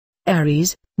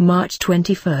Aries, March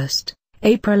 21.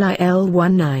 April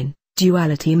IL19,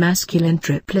 duality masculine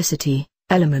triplicity,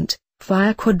 element,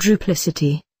 fire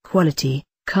quadruplicity, quality,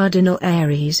 cardinal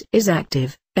Aries is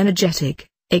active, energetic,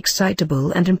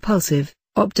 excitable and impulsive,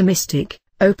 optimistic,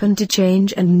 open to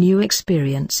change and new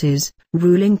experiences,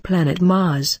 ruling planet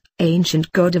Mars,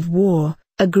 ancient god of war,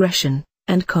 aggression,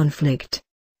 and conflict.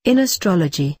 In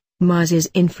astrology, Mars's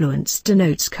influence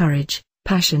denotes courage,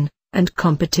 passion, and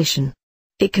competition.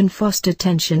 It can foster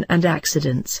tension and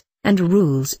accidents, and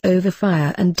rules over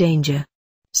fire and danger.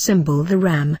 Symbol the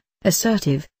ram,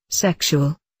 assertive,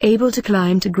 sexual, able to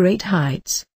climb to great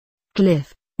heights.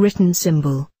 Glyph, written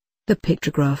symbol. The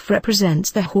pictograph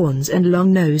represents the horns and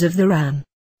long nose of the ram.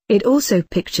 It also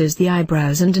pictures the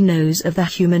eyebrows and nose of the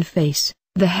human face.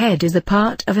 The head is the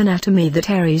part of anatomy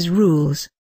that Aries rules.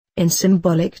 In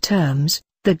symbolic terms,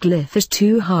 the glyph is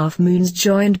two half-moons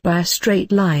joined by a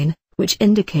straight line, which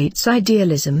indicates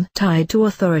idealism tied to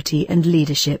authority and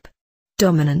leadership.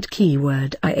 Dominant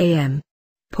keyword IAM.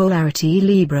 Polarity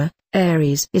Libra,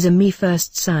 Aries is a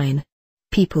me-first sign.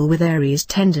 People with Aries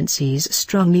tendencies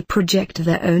strongly project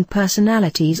their own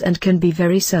personalities and can be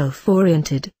very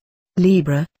self-oriented.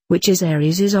 Libra, which is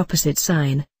Aries' opposite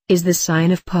sign, is the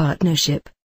sign of partnership.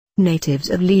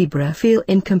 Natives of Libra feel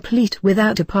incomplete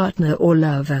without a partner or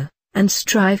lover, and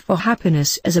strive for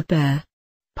happiness as a pair.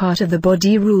 Part of the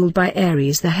body ruled by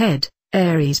Aries, the head.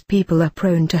 Aries people are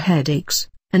prone to headaches,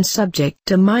 and subject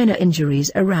to minor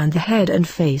injuries around the head and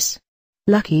face.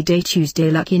 Lucky day Tuesday.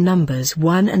 Lucky numbers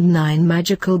 1 and 9.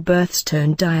 Magical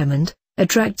birthstone diamond,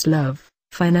 attracts love,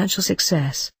 financial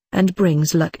success, and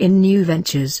brings luck in new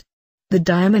ventures. The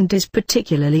diamond is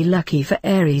particularly lucky for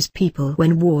Aries people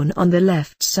when worn on the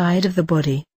left side of the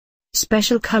body.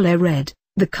 Special color red,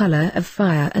 the color of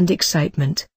fire and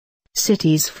excitement.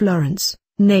 Cities Florence,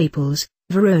 Naples,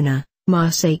 Verona,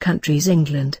 Marseille. Countries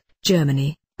England,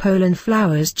 Germany, Poland.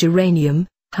 Flowers geranium,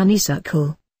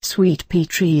 honeysuckle, sweet pea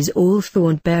trees. All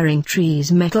thorn-bearing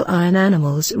trees. Metal iron.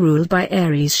 Animals ruled by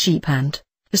Aries. Sheep and,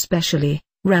 especially,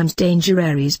 rams. Danger.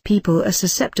 Aries people are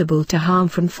susceptible to harm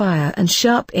from fire and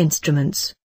sharp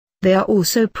instruments. They are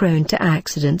also prone to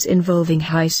accidents involving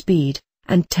high speed,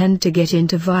 and tend to get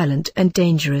into violent and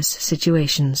dangerous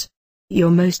situations. Your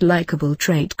most likable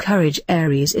trait. Courage.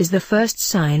 Aries is the first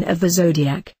sign of the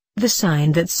zodiac, the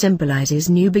sign that symbolizes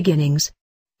new beginnings.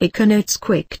 It connotes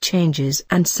quick changes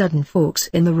and sudden forks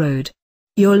in the road.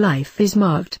 Your life is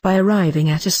marked by arriving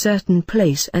at a certain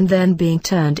place and then being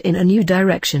turned in a new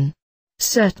direction.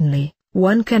 Certainly,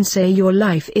 one can say your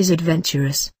life is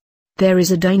adventurous. There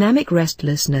is a dynamic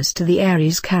restlessness to the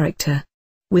Aries character.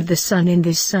 With the sun in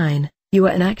this sign, you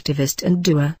are an activist and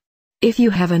doer. If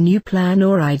you have a new plan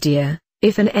or idea,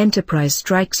 if an enterprise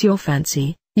strikes your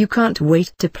fancy, you can't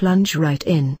wait to plunge right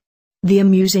in. The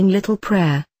amusing little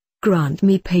prayer, "Grant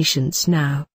me patience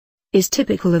now," is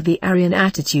typical of the Aryan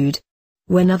attitude.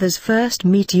 When others first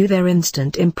meet you, their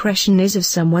instant impression is of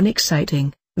someone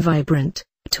exciting, vibrant,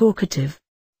 talkative.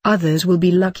 Others will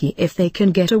be lucky if they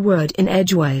can get a word in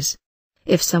edgewise.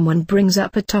 If someone brings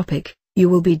up a topic, you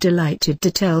will be delighted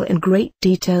to tell in great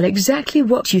detail exactly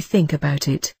what you think about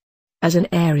it. As an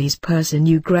Aries person,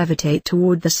 you gravitate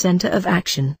toward the center of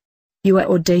action. You are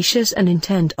audacious and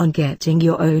intent on getting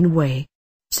your own way.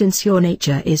 Since your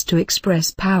nature is to express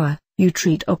power, you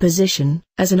treat opposition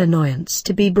as an annoyance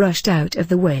to be brushed out of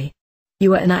the way.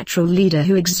 You are a natural leader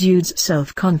who exudes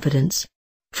self-confidence.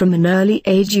 From an early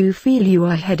age you feel you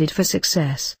are headed for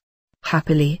success.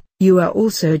 Happily, you are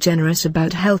also generous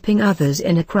about helping others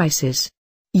in a crisis.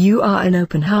 You are an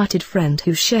open-hearted friend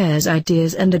who shares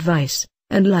ideas and advice,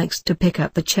 and likes to pick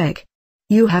up the check.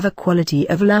 You have a quality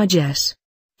of largesse.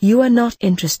 You are not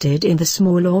interested in the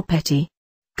small or petty.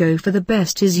 Go for the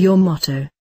best is your motto.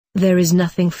 There is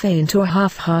nothing faint or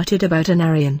half-hearted about an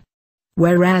Aryan.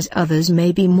 Whereas others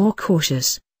may be more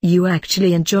cautious, you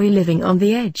actually enjoy living on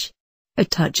the edge. A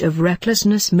touch of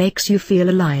recklessness makes you feel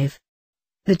alive.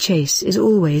 The chase is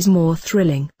always more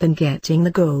thrilling than getting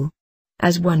the goal.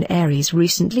 As one Aries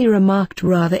recently remarked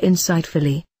rather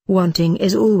insightfully, wanting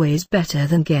is always better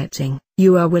than getting.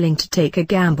 You are willing to take a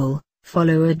gamble,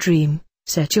 follow a dream,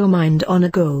 set your mind on a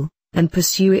goal, and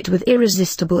pursue it with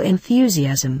irresistible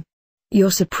enthusiasm.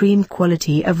 Your supreme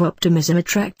quality of optimism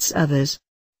attracts others.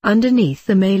 Underneath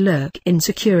there may lurk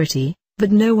insecurity,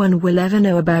 but no one will ever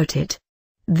know about it.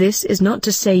 This is not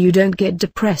to say you don't get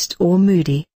depressed or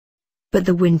moody. But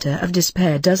the winter of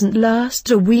despair doesn't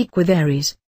last a week with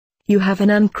Aries. You have an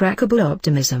uncrackable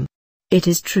optimism. It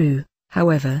is true,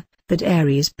 however, that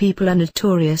Aries people are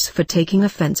notorious for taking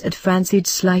offense at fancied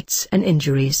slights and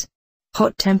injuries.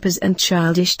 Hot tempers and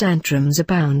childish tantrums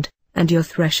abound, and your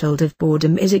threshold of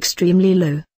boredom is extremely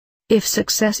low. If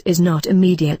success is not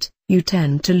immediate, you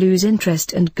tend to lose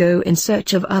interest and go in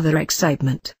search of other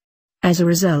excitement. As a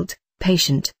result,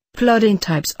 patient, plodding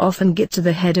types often get to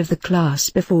the head of the class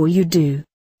before you do.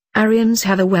 Arians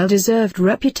have a well-deserved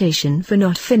reputation for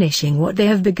not finishing what they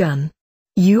have begun.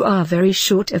 You are very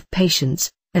short of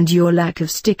patience, and your lack of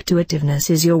stick-to-itiveness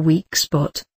is your weak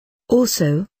spot.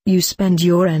 Also, you spend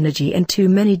your energy in too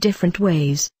many different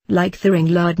ways, like the Ring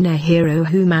Lardner hero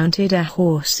who mounted a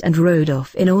horse and rode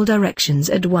off in all directions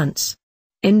at once.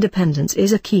 Independence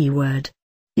is a key word.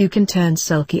 You can turn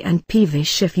sulky and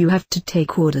peevish if you have to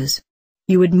take orders.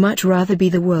 You would much rather be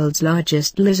the world's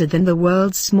largest lizard than the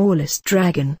world's smallest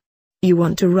dragon. You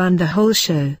want to run the whole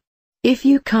show. If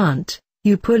you can't,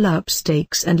 you pull up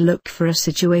stakes and look for a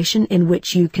situation in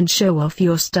which you can show off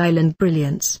your style and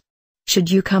brilliance.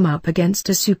 Should you come up against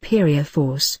a superior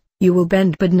force, you will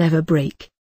bend but never break.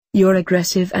 Your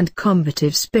aggressive and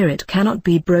combative spirit cannot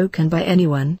be broken by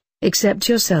anyone, except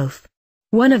yourself.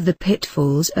 One of the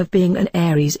pitfalls of being an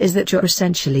Aries is that you're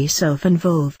essentially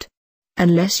self-involved.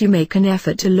 Unless you make an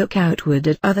effort to look outward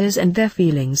at others and their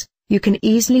feelings, you can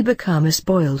easily become a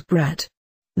spoiled brat.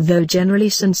 Though generally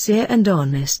sincere and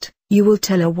honest, you will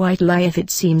tell a white lie if it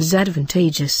seems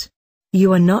advantageous.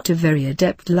 You are not a very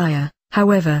adept liar,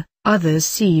 however, others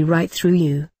see right through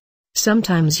you.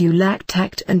 Sometimes you lack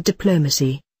tact and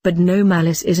diplomacy, but no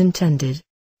malice is intended.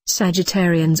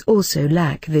 Sagittarians also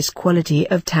lack this quality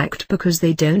of tact because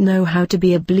they don't know how to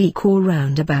be oblique or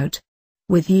roundabout.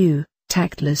 With you,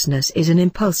 tactlessness is an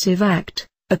impulsive act,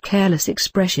 a careless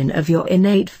expression of your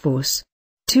innate force.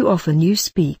 Too often you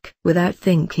speak without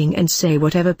thinking and say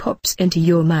whatever pops into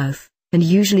your mouth, and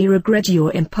usually regret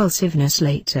your impulsiveness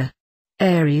later.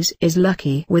 Aries is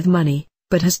lucky with money,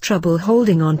 but has trouble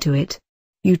holding on to it.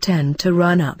 You tend to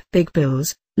run up big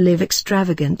bills, live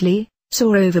extravagantly,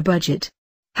 soar over budget.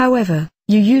 However,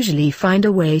 you usually find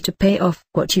a way to pay off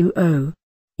what you owe.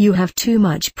 You have too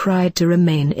much pride to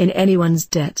remain in anyone's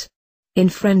debt. In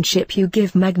friendship you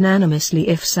give magnanimously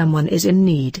if someone is in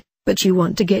need, but you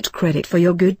want to get credit for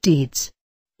your good deeds.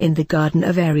 In the garden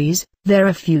of Aries, there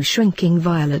are few shrinking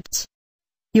violets.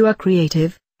 You are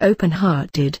creative,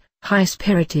 open-hearted,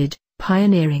 high-spirited,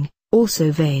 pioneering,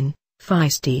 also vain,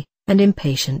 feisty, and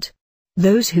impatient.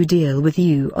 Those who deal with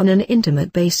you on an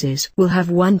intimate basis will have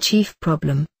one chief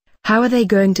problem: how are they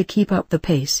going to keep up the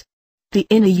pace? The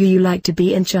inner you like to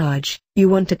be in charge, you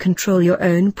want to control your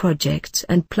own projects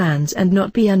and plans and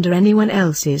not be under anyone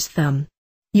else's thumb.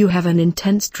 You have an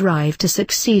intense drive to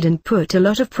succeed and put a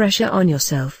lot of pressure on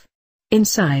yourself.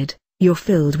 Inside, you're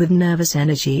filled with nervous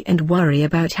energy and worry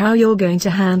about how you're going to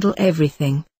handle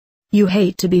everything. You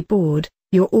hate to be bored,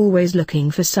 you're always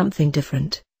looking for something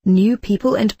different, new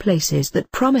people and places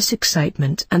that promise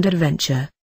excitement and adventure.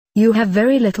 You have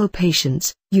very little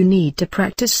patience, you need to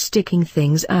practice sticking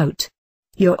things out.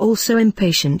 You're also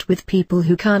impatient with people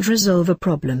who can't resolve a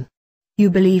problem. You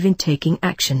believe in taking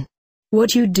action.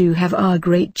 What you do have are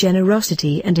great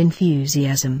generosity and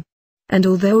enthusiasm. And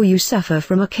although you suffer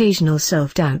from occasional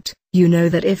self-doubt, you know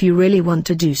that if you really want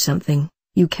to do something,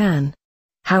 you can.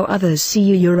 How others see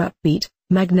you: your upbeat,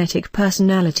 magnetic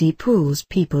personality pulls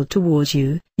people towards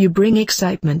you, you bring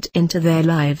excitement into their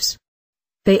lives.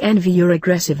 They envy your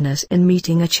aggressiveness in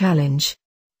meeting a challenge.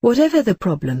 Whatever the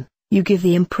problem, you give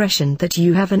the impression that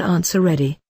you have an answer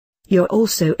ready. You're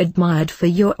also admired for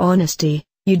your honesty,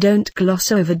 you don't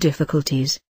gloss over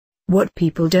difficulties. What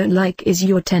people don't like is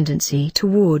your tendency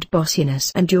toward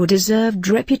bossiness and your deserved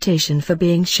reputation for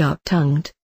being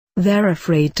sharp-tongued. They're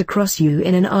afraid to cross you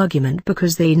in an argument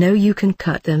because they know you can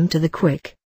cut them to the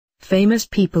quick. Famous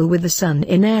people with the sun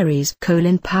in Aries: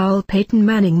 Colin Powell, Peyton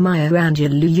Manning, Maya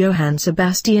Angelou, Johann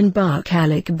Sebastian Bach,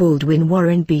 Alec Baldwin,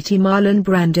 Warren Beatty, Marlon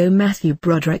Brando, Matthew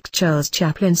Broderick, Charles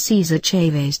Chaplin, Cesar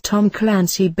Chavez, Tom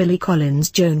Clancy, Billy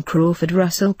Collins, Joan Crawford,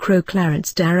 Russell Crowe,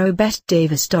 Clarence Darrow, Bette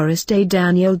Davis, Doris Day,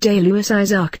 Daniel Day-Lewis,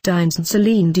 Isaac Dines,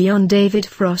 Celine Dion, David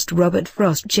Frost, Robert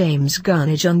Frost, James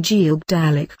Garner, John Gielgud,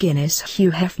 Alec Guinness, Hugh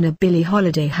Hefner, Billie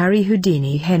Holiday, Harry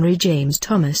Houdini, Henry James,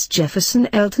 Thomas Jefferson,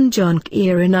 Elton John,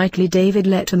 Keira Knightley, David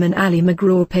Letterman, Ali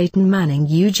McGraw, Peyton Manning,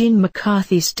 Eugene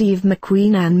McCarthy, Steve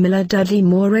McQueen, Ann Miller, Dudley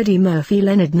Moore, Eddie Murphy,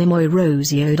 Leonard Nimoy,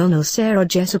 Rosie O'Donnell, Sarah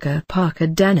Jessica Parker,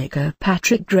 Danica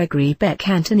Patrick, Gregory Beck,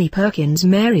 Anthony Perkins,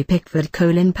 Mary Pickford,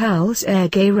 Colin Powell,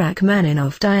 Sergei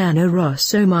Rachmaninoff, Diana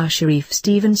Ross, Omar Sharif,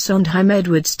 Stephen Sondheim,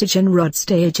 Edward Steichen, Rod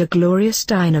Steiger, Gloria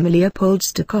Steinem, Leopold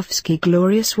Stokowski,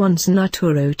 Gloria Swanson,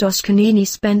 Arturo Toscanini,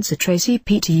 Spencer Tracy,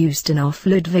 Peter Ustinov,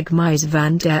 Ludwig Mies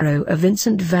van der Rohe,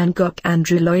 Vincent van Gogh,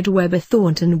 Andrew Lloyd Webber,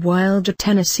 Thornton Wilder,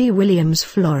 Tennessee Williams,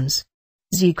 Florence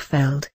Ziegfeld,